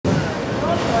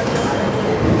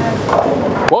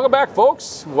Welcome back,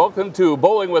 folks. Welcome to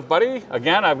Bowling with Buddy.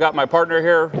 Again, I've got my partner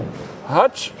here,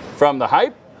 Hutch from The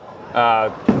Hype.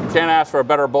 Can't ask for a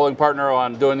better bowling partner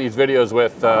on doing these videos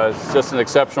with. He's just an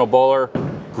exceptional bowler,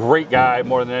 great guy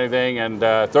more than anything, and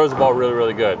throws the ball really,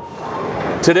 really good.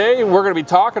 Today, we're going to be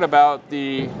talking about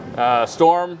the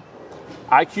Storm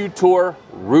IQ Tour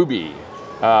Ruby.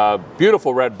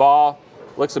 Beautiful red ball,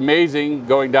 looks amazing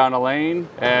going down a lane,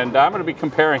 and I'm going to be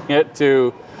comparing it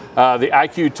to the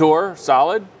IQ Tour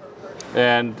Solid,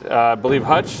 and I believe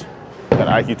Hutch. Got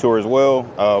an IQ Tour as well.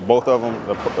 Both of them,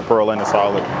 the Pearl and the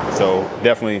Solid. So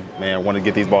definitely, man, want to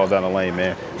get these balls down the lane,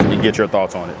 man. So you can get your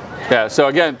thoughts on it. Yeah, so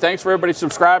again, thanks for everybody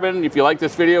subscribing. If you like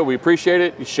this video, we appreciate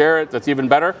it. You share it, that's even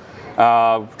better.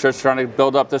 Just trying to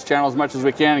build up this channel as much as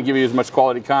we can and give you as much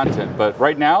quality content. But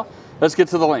right now, let's get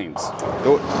to the lanes.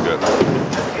 Do it. Good.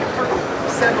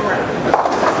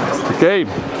 Okay,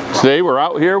 today we're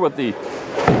out here with the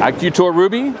IQ Tour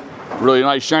Ruby. Really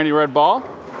nice shiny red ball.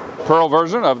 Pearl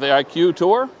version of the IQ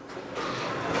Tour.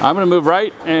 I'm going to move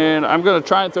right, and I'm going to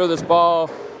try and throw this ball.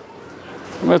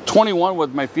 I'm at 21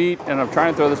 with my feet, and I'm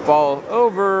trying to throw this ball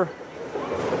over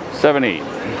 7-8.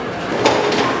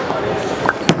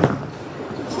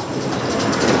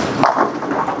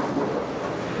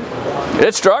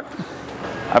 It struck.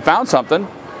 I found something.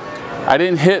 I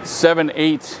didn't hit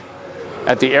 7-8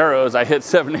 at the arrows. I hit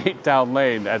 7-8 down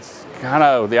lane. That's kind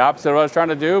of the opposite of what I was trying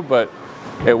to do, but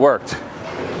it worked.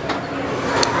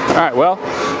 All right, well,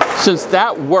 since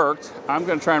that worked, I'm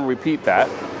going to try and repeat that.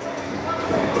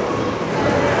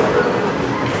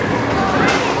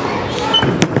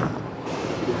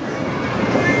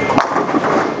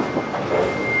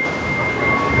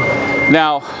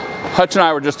 Now, Hutch and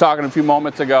I were just talking a few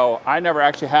moments ago. I never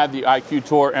actually had the IQ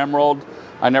Tour Emerald.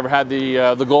 I never had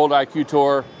the Gold IQ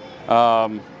Tour.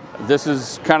 This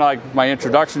is kind of like my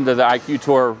introduction to the IQ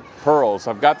Tour Pearls.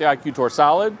 I've got the IQ Tour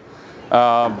Solid,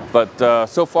 but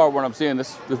so far what I'm seeing,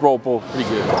 this roll pull pretty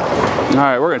good. All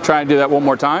right, we're gonna try and do that one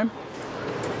more time.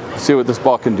 See what this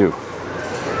ball can do.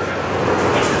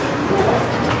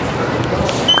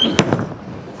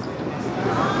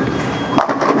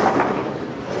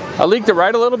 I leaked it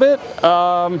right a little bit,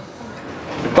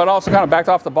 but also kind of backed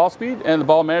off the ball speed, and the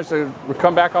ball managed to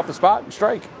come back off the spot and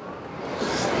strike.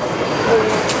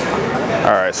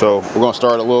 All right, so we're gonna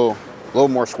start a little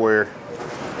more square.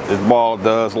 This ball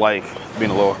does like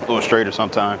being a little straighter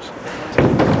sometimes.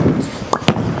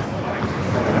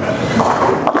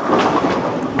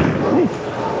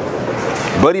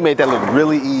 Buddy made that look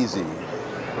really easy.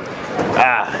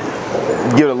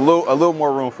 Give it a little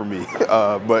more room for me.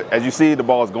 But as you see, the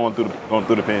ball is going through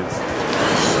the pins.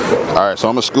 All right, so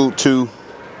I'm gonna scoot 2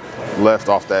 left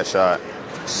off that shot.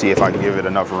 See if I can give it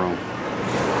enough room.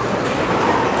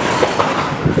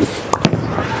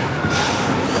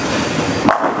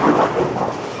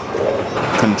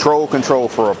 Control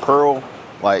for a Pearl.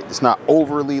 Like, it's not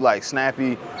overly like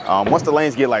snappy. Once the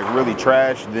lanes get like really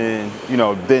trash, then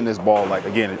then this ball, like,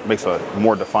 again, it makes a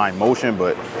more defined motion.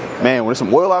 But man, when there's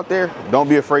some oil out there, don't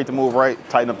be afraid to move right,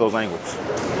 tighten up those angles.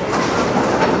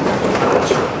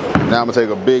 Now I'm gonna take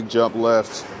a big jump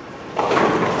left,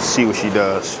 see what she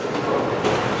does.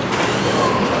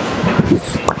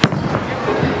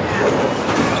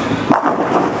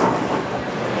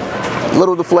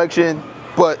 Little deflection,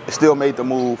 but still made the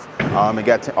move and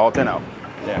got all 10 out.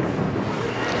 Yeah.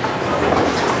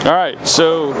 All right,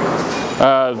 so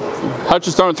Hutch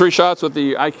is throwing 3 shots with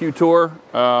the IQ Tour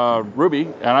Ruby,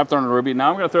 and I've thrown a Ruby. Now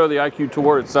I'm going to throw the IQ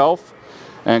Tour itself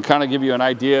and kind of give you an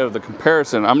idea of the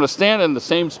comparison. I'm going to stand in the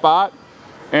same spot,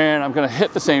 and I'm going to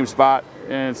hit the same spot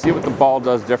and see what the ball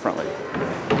does differently.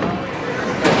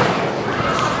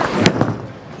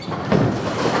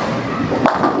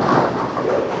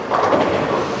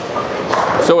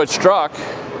 So it struck.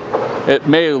 It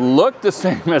may look the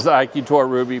same as the IQ Tour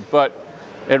Ruby, but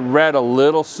it read a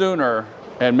little sooner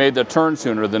and made the turn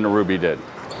sooner than the Ruby did.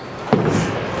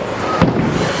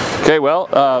 Okay, well,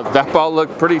 that ball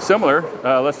looked pretty similar.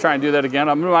 Let's try and do that again.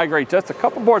 I'm gonna migrate just a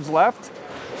couple boards left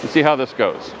and see how this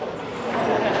goes.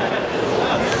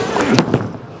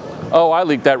 Oh, I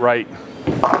leaked that right.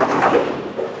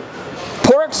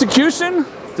 Poor execution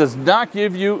does not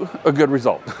give you a good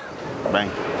result. Bang.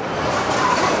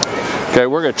 Okay,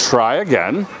 we're gonna try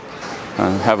again.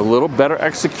 Have a little better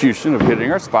execution of hitting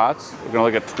our spots. We're gonna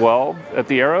look at 12 at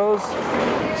the arrows,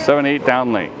 7-8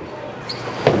 down lane.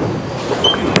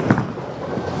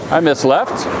 I missed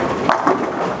left,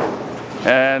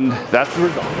 and that's the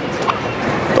result.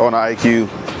 Throwing the IQ,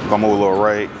 gonna move a little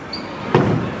right.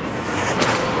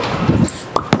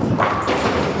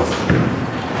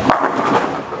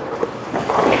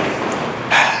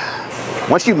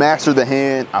 once you master the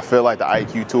hand, I feel like the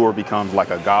IQ Tour becomes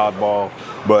like a god ball.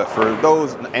 But for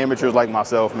those amateurs like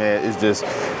myself, man, it's just,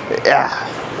 yeah.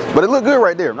 But it looked good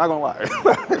right there, I'm not gonna lie.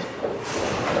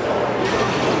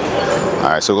 All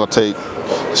right, so we're gonna take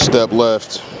step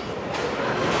left,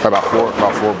 about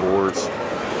four boards.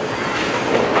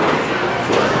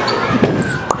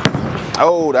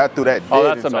 Oh, that threw that. Oh,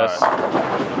 that's inside.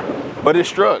 A miss. But it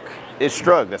struck. It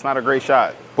struck. That's not a great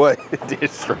shot, but it did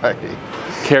strike.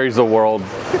 Carries the world.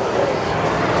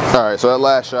 All right, so that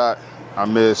last shot, I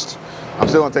missed. I'm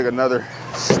still gonna take another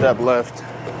step left.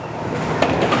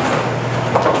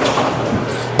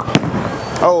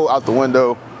 Oh, out the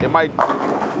window. It might.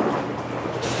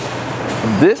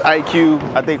 This IQ,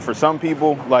 I think for some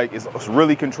people, like it's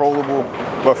really controllable,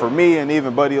 but for me and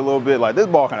even Buddy a little bit, like this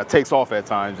ball kind of takes off at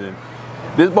times, and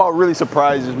this ball really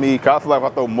surprises me. Cause I feel like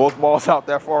if I throw most balls out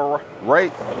that far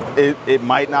right, it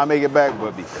might not make it back,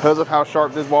 but because of how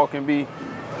sharp this ball can be,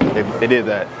 it did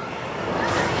that.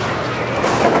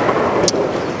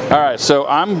 All right, so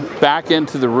I'm back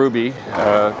into the Ruby.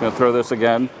 Gonna throw this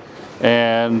again,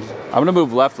 and I'm gonna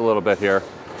move left a little bit here.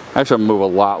 Actually, I'm gonna move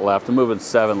a lot left. I'm moving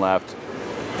 7 left.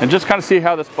 And just kind of see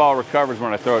how this ball recovers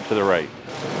when I throw it to the right.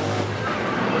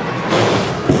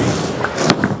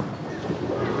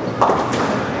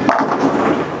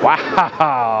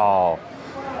 Wow,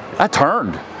 that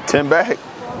turned. 10 back.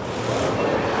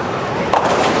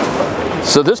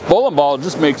 So this bowling ball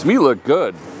just makes me look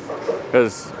good,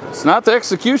 because it's not the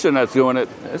execution that's doing it,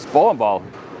 it's bowling ball.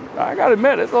 I gotta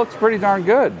admit, it looks pretty darn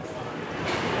good.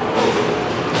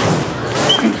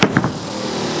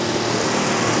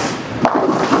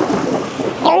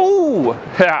 Oh,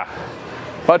 yeah.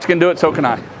 Hutch can do it, so can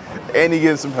I. And he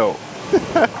gets some help.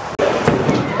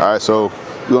 All right, so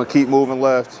we're gonna keep moving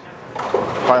left.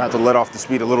 Probably have to let off the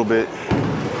speed a little bit.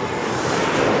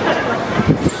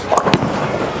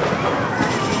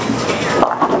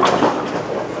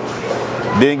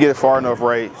 Didn't get it far enough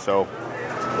right, so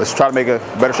let's try to make a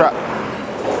better shot.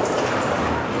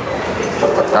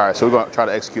 All right, so we're gonna try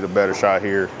to execute a better shot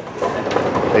here.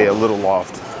 Hey, a little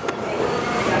loft.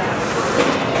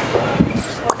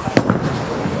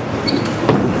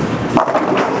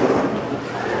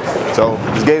 So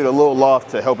just gave it a little loft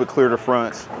to help it clear the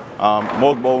fronts.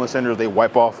 Most bowling centers, they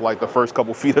wipe off like the first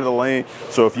couple feet of the lane.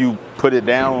 So if you put it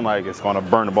down, like it's gonna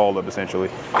burn the ball up essentially.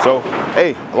 So,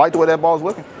 hey, I like the way that ball's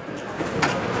looking.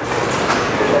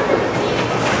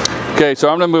 Okay, so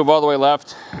I'm gonna move all the way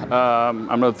left. I'm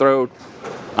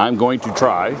going to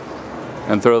try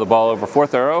and throw the ball over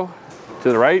 4th arrow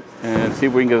to the right and see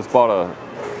if we can get this ball to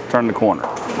turn the corner.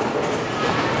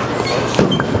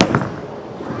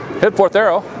 Hit 4th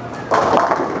arrow.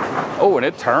 Oh, and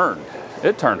it turned.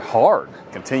 It turned hard.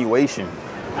 Continuation.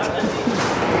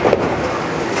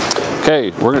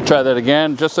 Okay, we're gonna try that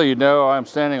again. Just so you know, I'm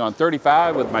standing on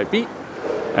 35 with my feet,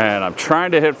 and I'm trying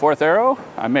to hit 4th arrow.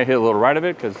 I may hit a little right of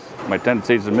it because my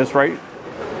tendency is to miss right.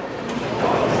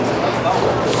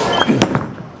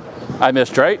 I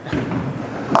missed right.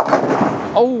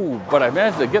 Oh, but I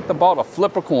managed to get the ball to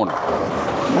flip a corner.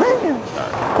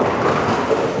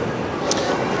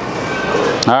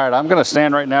 All right, I'm gonna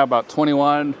stand right now about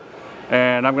 21,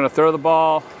 and I'm gonna throw the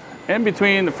ball in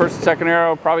between the 1st and 2nd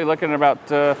arrow, probably looking at about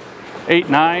 8,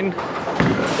 9,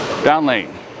 down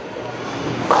lane.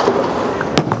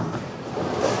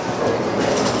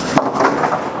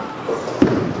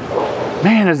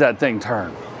 Man, does that thing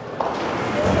turn.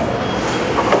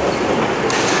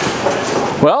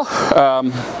 Well,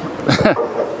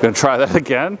 gonna try that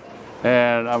again,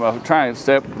 and I'm gonna try and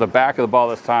step the back of the ball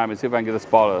this time and see if I can get this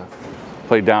ball to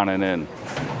play down and in.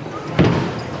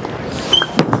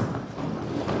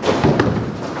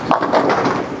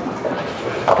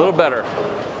 A little better.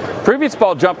 Previous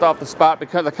ball jumped off the spot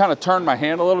because I kind of turned my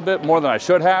hand a little bit more than I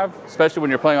should have, especially when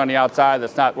you're playing on the outside.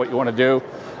 That's not what you want to do.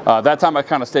 That time I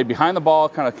kind of stayed behind the ball,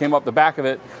 kind of came up the back of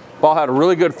it. Ball had a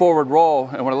really good forward roll,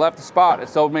 and when it left the spot, it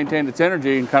still maintained its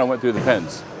energy and kind of went through the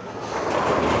pins.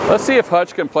 Let's see if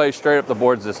Hutch can play straight up the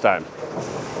boards this time.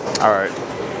 All right,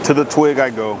 to the twig I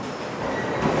go.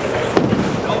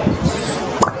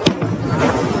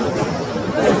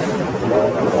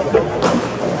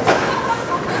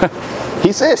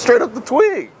 He said straight up the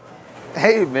twig.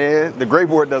 Hey man, the gray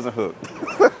board doesn't hook.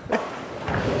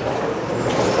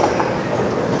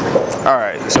 All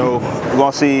right, so we're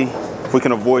gonna see if we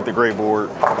can avoid the gray board.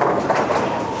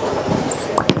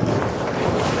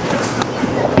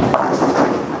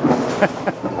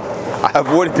 I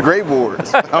avoided the gray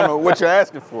boards. I don't know what you're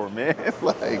asking for, man.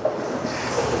 Like,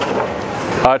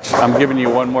 Hutch, I'm giving you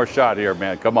one more shot here,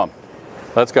 man. Come on,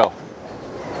 let's go.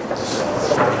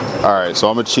 all right, so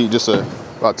I'm gonna cheat just a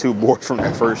about 2 boards from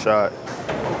that first shot.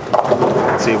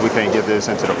 Let's see if we can get this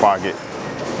into the pocket.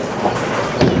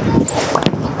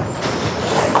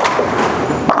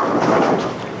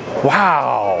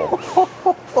 Wow.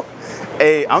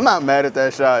 Hey, I'm not mad at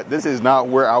that shot. This is not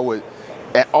where I would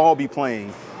at all be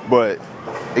playing. But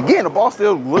again, the ball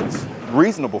still looks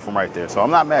reasonable from right there. So I'm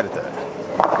not mad at that.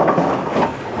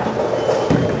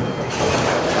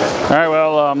 All right,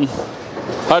 well,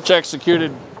 Hutch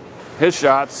executed his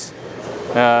shots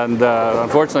and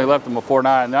unfortunately left him a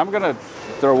 4-9. Now I'm gonna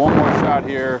throw one more shot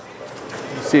here,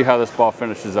 see how this ball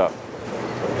finishes up.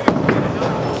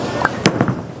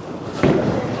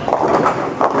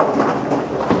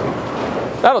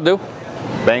 That'll do.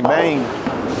 Bang, bang.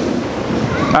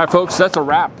 All right, folks, that's a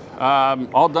wrap.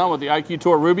 All done with the IQ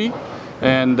Tour Ruby.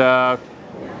 And I'll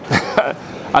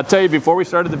tell you, before we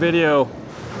started the video,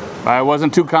 I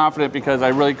wasn't too confident because I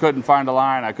really couldn't find a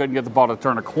line. I couldn't get the ball to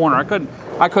turn a corner. I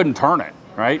couldn't turn it,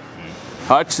 right?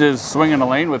 Hutch is swinging the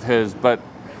lane with his, but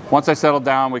once I settled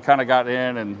down, we kind of got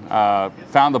in and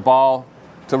found the ball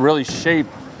to really shape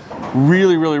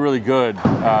really good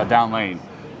down lane.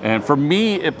 And for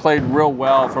me, it played real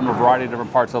well from a variety of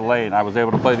different parts of the lane. I was able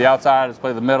to play the outside, I was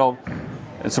play the middle,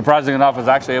 and surprisingly enough, I was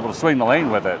actually able to swing the lane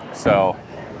with it. So,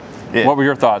 yeah. What were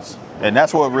your thoughts? And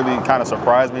that's what really kind of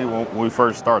surprised me when we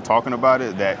first started talking about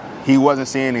it, that he wasn't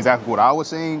seeing exactly what I was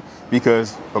seeing,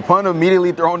 because upon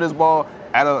immediately throwing this ball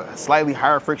at a slightly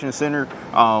higher friction center,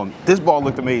 this ball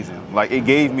looked amazing. Like, it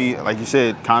gave me, like you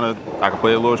said, kind of, I could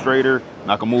play a little straighter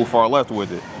and I could move far left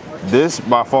with it. This,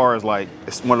 by far, is like,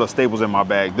 it's one of those staples in my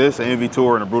bag. This, an MV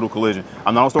Tour, and a Brutal Collision.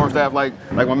 I'm not on Storm staff like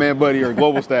my man Buddy or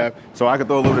Global staff, so I can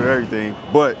throw a little bit of everything.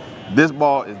 But this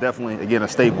ball is definitely, again, a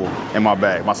staple in my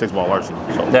bag, my 6-ball arsenal.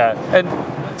 So. Yeah, and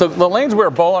the lanes we were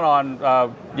bowling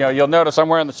on, you know, you'll notice I'm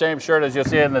wearing the same shirt as you'll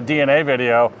see in the DNA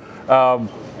video.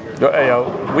 You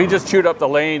know, we just chewed up the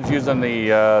lanes using the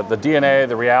DNA,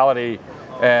 the Reality.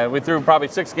 And we threw probably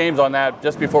 6 games on that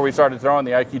just before we started throwing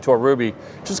the IQ Tour Ruby.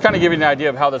 Just kind of give you an idea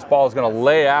of how this ball is going to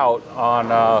lay out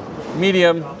on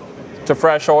medium to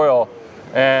fresh oil.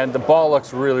 And the ball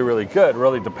looks really good,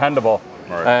 really dependable.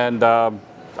 Right. And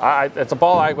it's a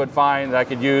ball I would find that I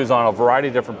could use on a variety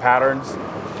of different patterns,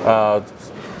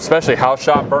 especially house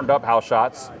shot, burned up house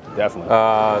shots. Definitely.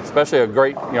 Especially a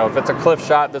great, you know, if it's a cliff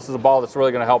shot, this is a ball that's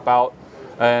really going to help out.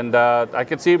 And I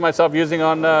could see myself using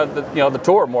on the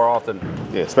tour more often.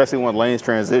 Yeah, especially when lanes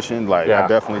transition. Like, yeah. I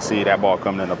definitely see that ball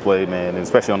coming into play, man. And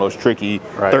especially on those tricky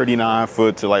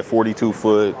 39-foot to like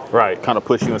 42-foot. Right. Kind of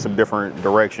push you in some different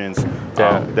directions.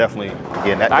 Yeah. Definitely.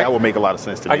 Again, that would make a lot of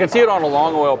sense to me. I can see it on a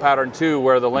long oil pattern too,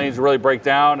 where the lanes really break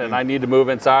down, and I need to move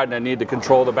inside and I need to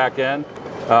control the back end.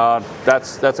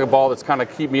 That's a ball that's kind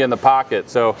of keep me in the pocket.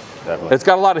 So definitely. It's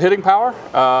got a lot of hitting power.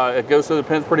 It goes through the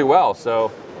pins pretty well. So.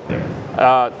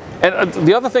 And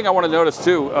the other thing I want to notice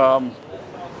too,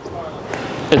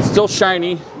 it's still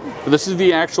shiny. This is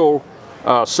the actual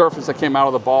surface that came out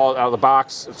of the ball, out of the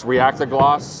box. It's reactor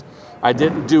gloss. I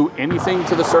didn't do anything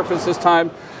to the surface this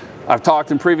time. I've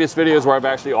talked in previous videos where I've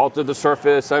actually altered the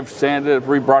surface. I've sanded it,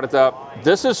 re-brought it up.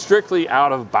 This is strictly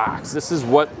out of box. This is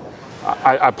what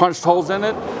I punched holes in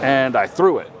it and I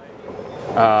threw it.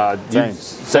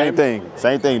 Same thing.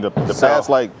 The past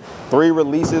like 3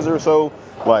 releases or so,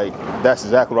 like, that's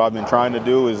exactly what I've been trying to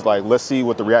do, is like, let's see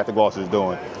what the reactor gloss is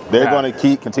doing. They're going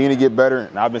to continue to get better,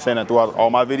 and I've been saying that throughout all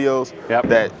my videos,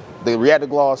 that the reactor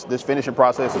gloss, this finishing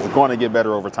process, is going to get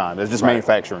better over time. It's just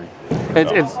manufacturing.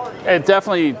 It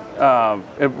definitely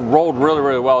it rolled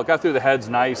really well. It got through the heads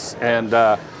nice, and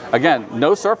again,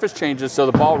 no surface changes, so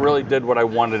the ball really did what I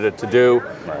wanted it to do,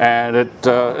 and it's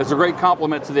a great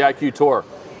compliment to the IQ Tour.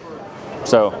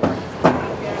 So.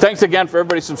 Thanks again for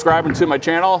everybody subscribing to my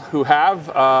channel who have.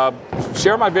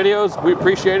 Share my videos. We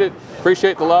appreciate it.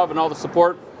 Appreciate the love and all the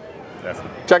support.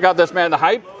 Definitely. Check out this man, The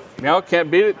Hype. You know, can't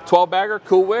beat it. 12-bagger,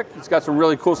 cool wick. It's got some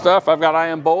really cool stuff. I've got I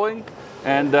Am Bowling.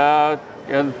 And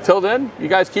until then, you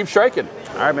guys keep striking.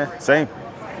 All right, man. Same.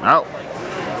 Out.